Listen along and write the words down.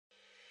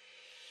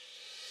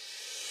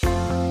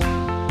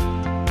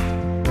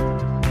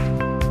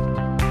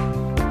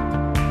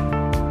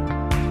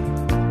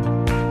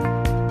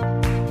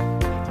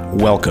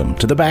Welcome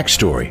to The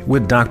Backstory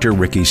with Dr.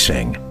 Ricky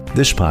Singh.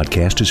 This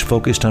podcast is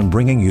focused on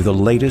bringing you the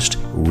latest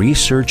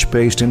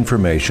research-based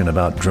information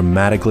about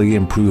dramatically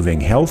improving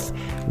health,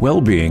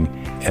 well-being,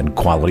 and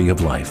quality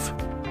of life.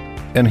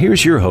 And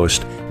here's your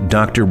host,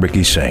 Dr.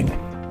 Ricky Singh.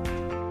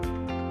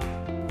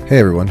 Hey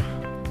everyone,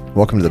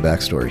 welcome to The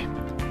Backstory.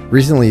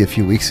 Recently, a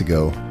few weeks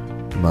ago,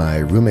 my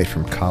roommate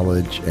from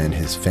college and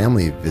his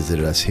family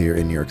visited us here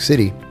in New York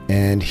City,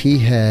 and he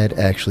had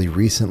actually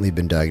recently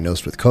been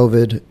diagnosed with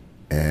COVID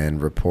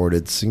and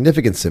reported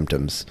significant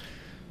symptoms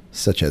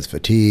such as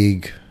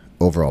fatigue,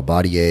 overall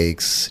body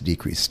aches,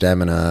 decreased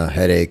stamina,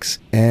 headaches,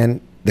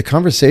 and the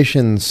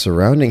conversation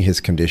surrounding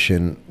his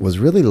condition was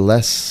really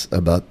less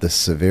about the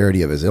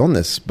severity of his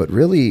illness, but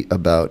really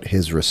about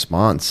his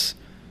response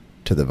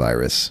to the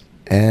virus.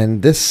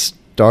 And this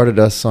started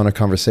us on a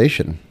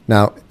conversation.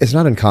 Now, it's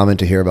not uncommon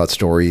to hear about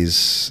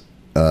stories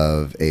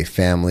of a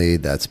family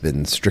that's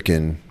been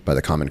stricken by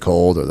the common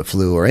cold or the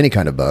flu or any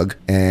kind of bug,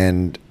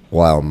 and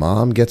while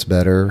mom gets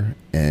better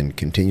and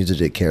continues to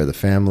take care of the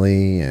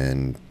family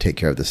and take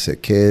care of the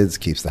sick kids,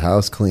 keeps the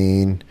house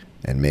clean,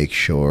 and makes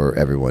sure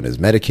everyone is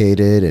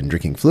medicated and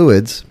drinking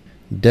fluids,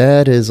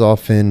 dad is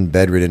often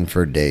bedridden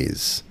for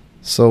days.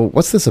 So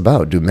what's this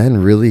about? Do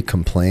men really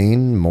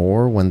complain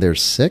more when they're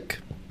sick?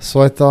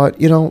 So I thought,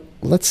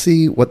 let's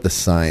see what the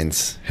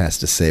science has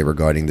to say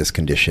regarding this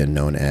condition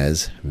known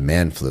as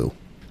man flu.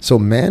 So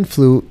man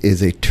flu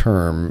is a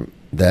term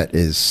that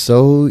is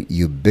so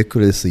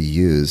ubiquitously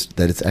used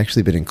that it's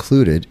actually been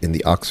included in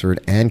the Oxford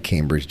and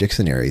Cambridge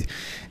dictionary.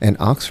 And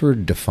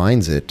Oxford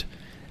defines it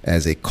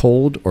as a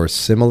cold or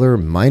similar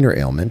minor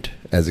ailment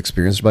as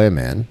experienced by a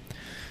man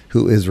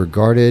who is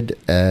regarded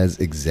as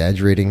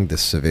exaggerating the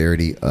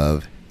severity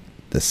of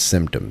the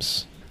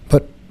symptoms.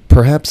 But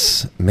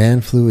perhaps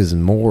man flu is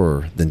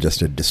more than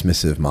just a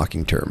dismissive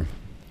mocking term.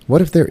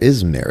 What if there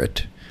is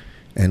merit?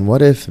 And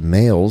what if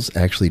males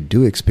actually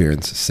do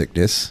experience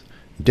sickness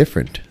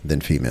different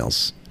than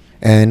females?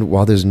 And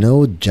while there's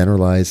no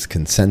generalized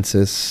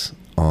consensus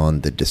on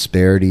the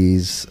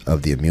disparities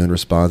of the immune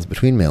response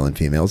between male and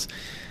females,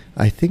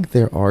 I think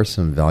there are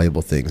some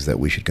valuable things that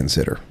we should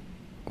consider.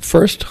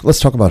 First, let's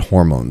talk about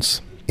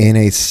hormones. In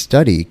a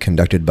study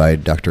conducted by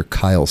Dr.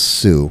 Kyle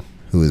Su,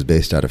 who is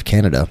based out of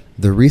Canada,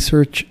 the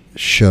research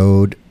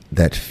showed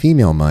that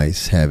female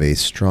mice have a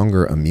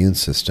stronger immune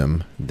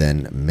system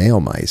than male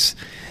mice.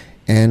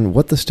 And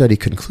what the study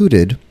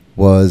concluded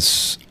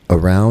was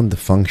around the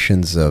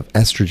functions of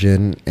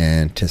estrogen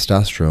and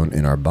testosterone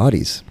in our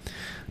bodies.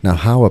 Now,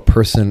 how a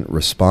person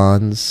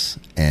responds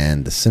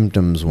and the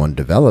symptoms one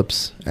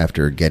develops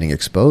after getting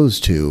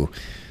exposed to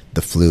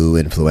the flu,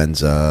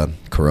 influenza,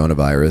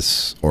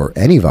 coronavirus, or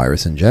any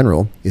virus in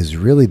general is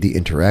really the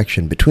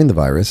interaction between the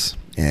virus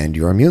and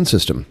your immune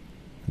system.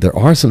 There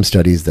are some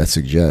studies that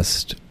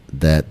suggest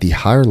that the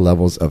higher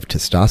levels of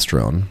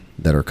testosterone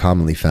that are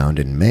commonly found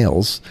in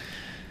males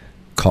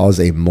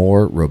cause a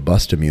more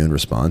robust immune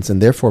response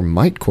and therefore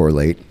might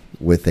correlate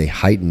with a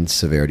heightened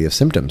severity of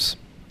symptoms.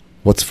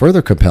 What's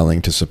further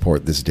compelling to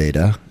support this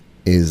data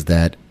is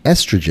that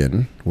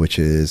estrogen, which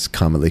is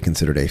commonly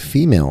considered a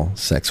female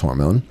sex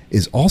hormone,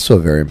 is also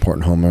a very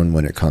important hormone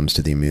when it comes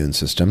to the immune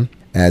system,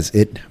 as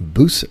it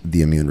boosts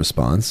the immune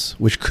response,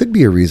 which could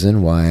be a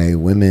reason why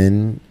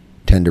women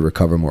tend to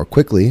recover more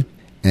quickly,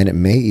 and it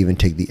may even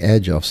take the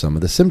edge off some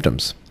of the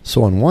symptoms.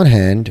 So on one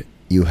hand,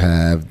 you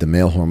have the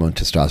male hormone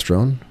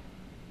testosterone,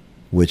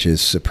 which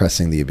is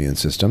suppressing the immune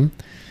system,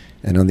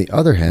 and on the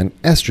other hand,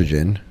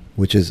 estrogen,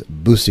 which is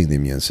boosting the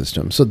immune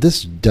system. So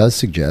this does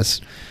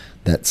suggest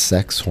that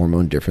sex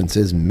hormone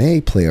differences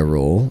may play a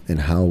role in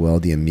how well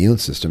the immune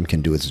system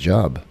can do its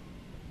job.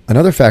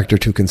 Another factor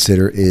to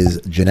consider is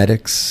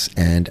genetics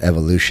and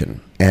evolution.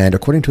 And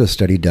according to a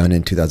study done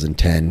in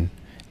 2010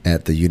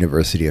 at the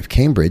University of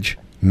Cambridge,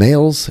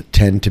 males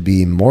tend to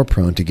be more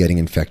prone to getting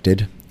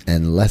infected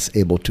and less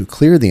able to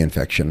clear the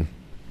infection.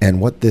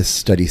 And what this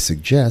study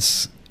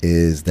suggests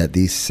is that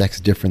these sex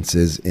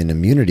differences in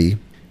immunity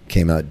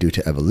came out due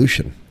to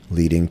evolution,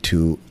 leading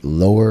to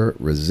lower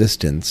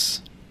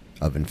resistance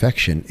of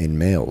infection in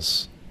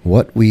males.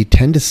 What we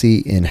tend to see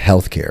in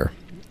healthcare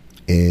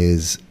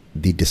is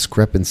the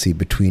discrepancy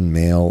between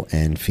male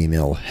and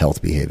female health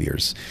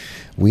behaviors.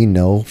 We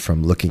know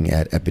from looking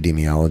at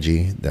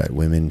epidemiology that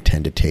women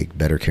tend to take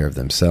better care of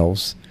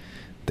themselves.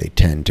 They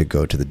tend to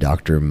go to the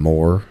doctor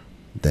more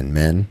than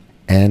men.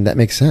 And that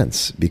makes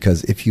sense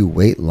because if you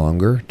wait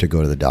longer to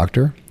go to the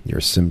doctor,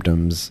 your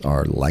symptoms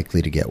are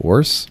likely to get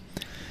worse.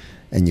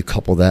 And you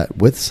couple that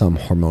with some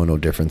hormonal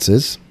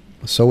differences.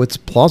 So it's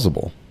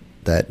plausible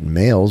that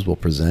males will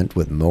present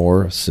with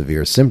more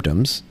severe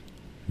symptoms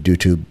due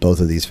to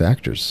both of these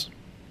factors.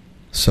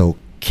 So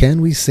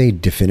can we say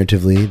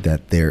definitively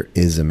that there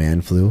is a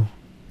man flu?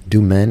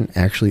 Do men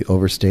actually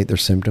overstate their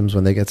symptoms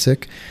when they get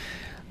sick?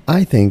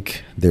 I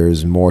think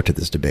there's more to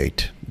this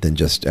debate than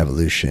just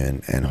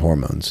evolution and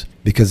hormones.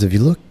 Because if you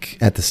look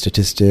at the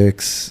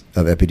statistics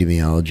of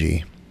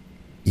epidemiology,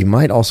 you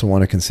might also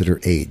want to consider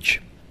age.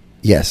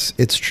 Yes,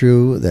 it's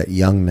true that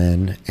young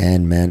men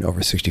and men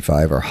over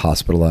 65 are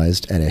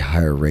hospitalized at a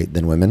higher rate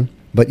than women,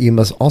 But you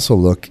must also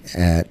look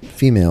at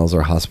females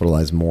are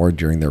hospitalized more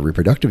during their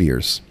reproductive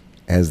years,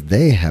 as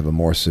they have a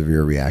more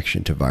severe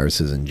reaction to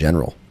viruses in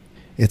general.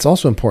 It's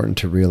also important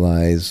to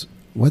realize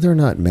whether or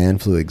not man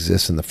flu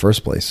exists in the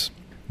first place.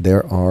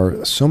 There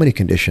are so many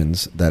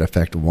conditions that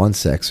affect one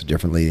sex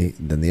differently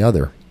than the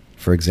other.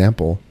 For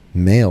example,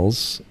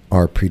 males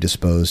are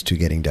predisposed to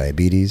getting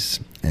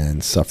diabetes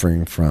and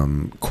suffering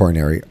from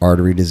coronary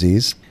artery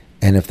disease.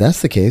 And if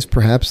that's the case,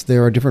 perhaps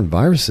there are different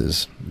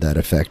viruses that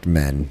affect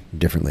men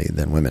differently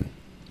than women.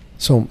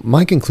 So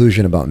my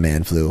conclusion about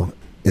man flu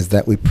is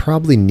that we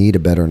probably need a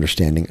better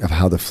understanding of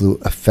how the flu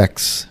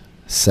affects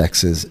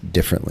sexes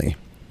differently,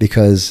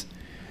 because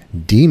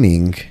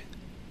deeming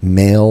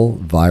male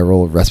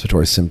viral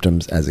respiratory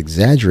symptoms as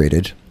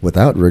exaggerated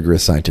without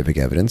rigorous scientific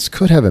evidence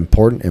could have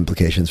important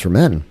implications for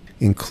men,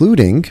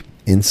 including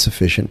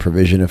insufficient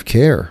provision of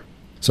care.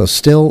 So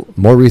still,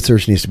 more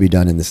research needs to be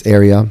done in this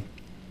area,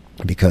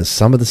 because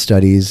some of the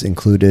studies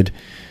included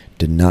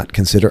did not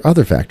consider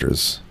other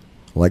factors,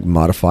 like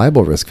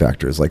modifiable risk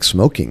factors like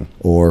smoking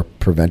or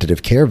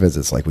preventative care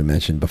visits like we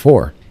mentioned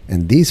before.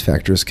 And these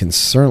factors can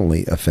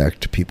certainly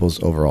affect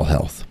people's overall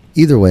health.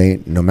 Either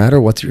way, no matter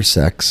what's your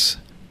sex,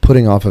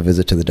 putting off a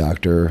visit to the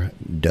doctor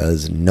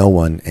does no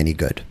one any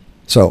good.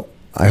 So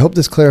I hope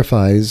this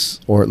clarifies,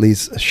 or at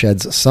least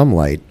sheds some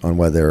light on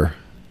whether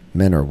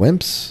men are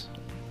wimps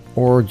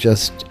or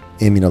just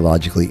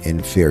immunologically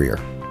inferior.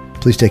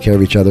 Please take care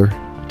of each other.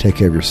 Take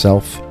care of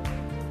yourself.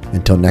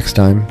 Until next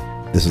time,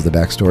 this is The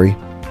Backstory,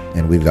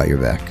 and we've got your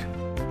back.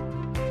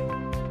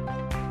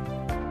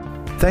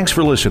 Thanks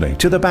for listening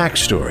to The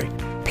Backstory.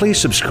 Please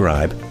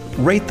subscribe,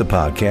 rate the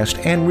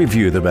podcast, and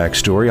review The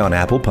Backstory on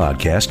Apple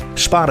Podcast,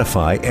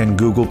 Spotify, and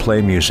Google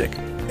Play Music.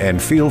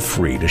 And feel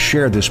free to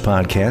share this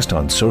podcast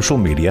on social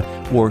media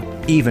or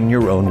even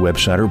your own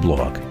website or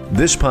blog.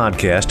 This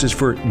podcast is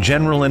for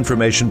general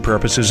information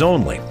purposes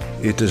only.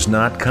 It does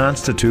not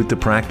constitute the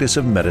practice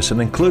of medicine,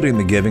 including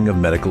the giving of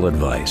medical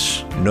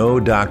advice. No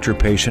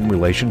doctor-patient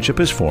relationship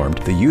is formed.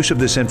 The use of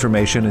this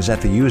information is at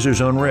the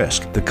user's own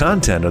risk. The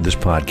content of this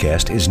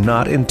podcast is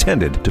not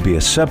intended to be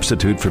a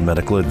substitute for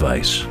medical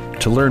advice.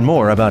 To learn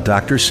more about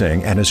Dr.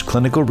 Singh and his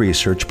clinical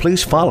research,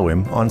 please follow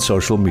him on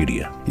social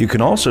media. You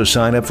can also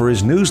sign up for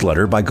his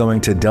newsletter by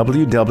going to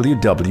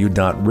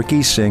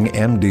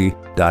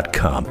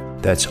www.rickysinghmd.com.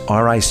 That's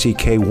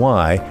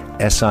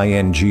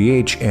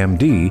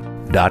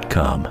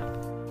RICKYSINGHMD.com.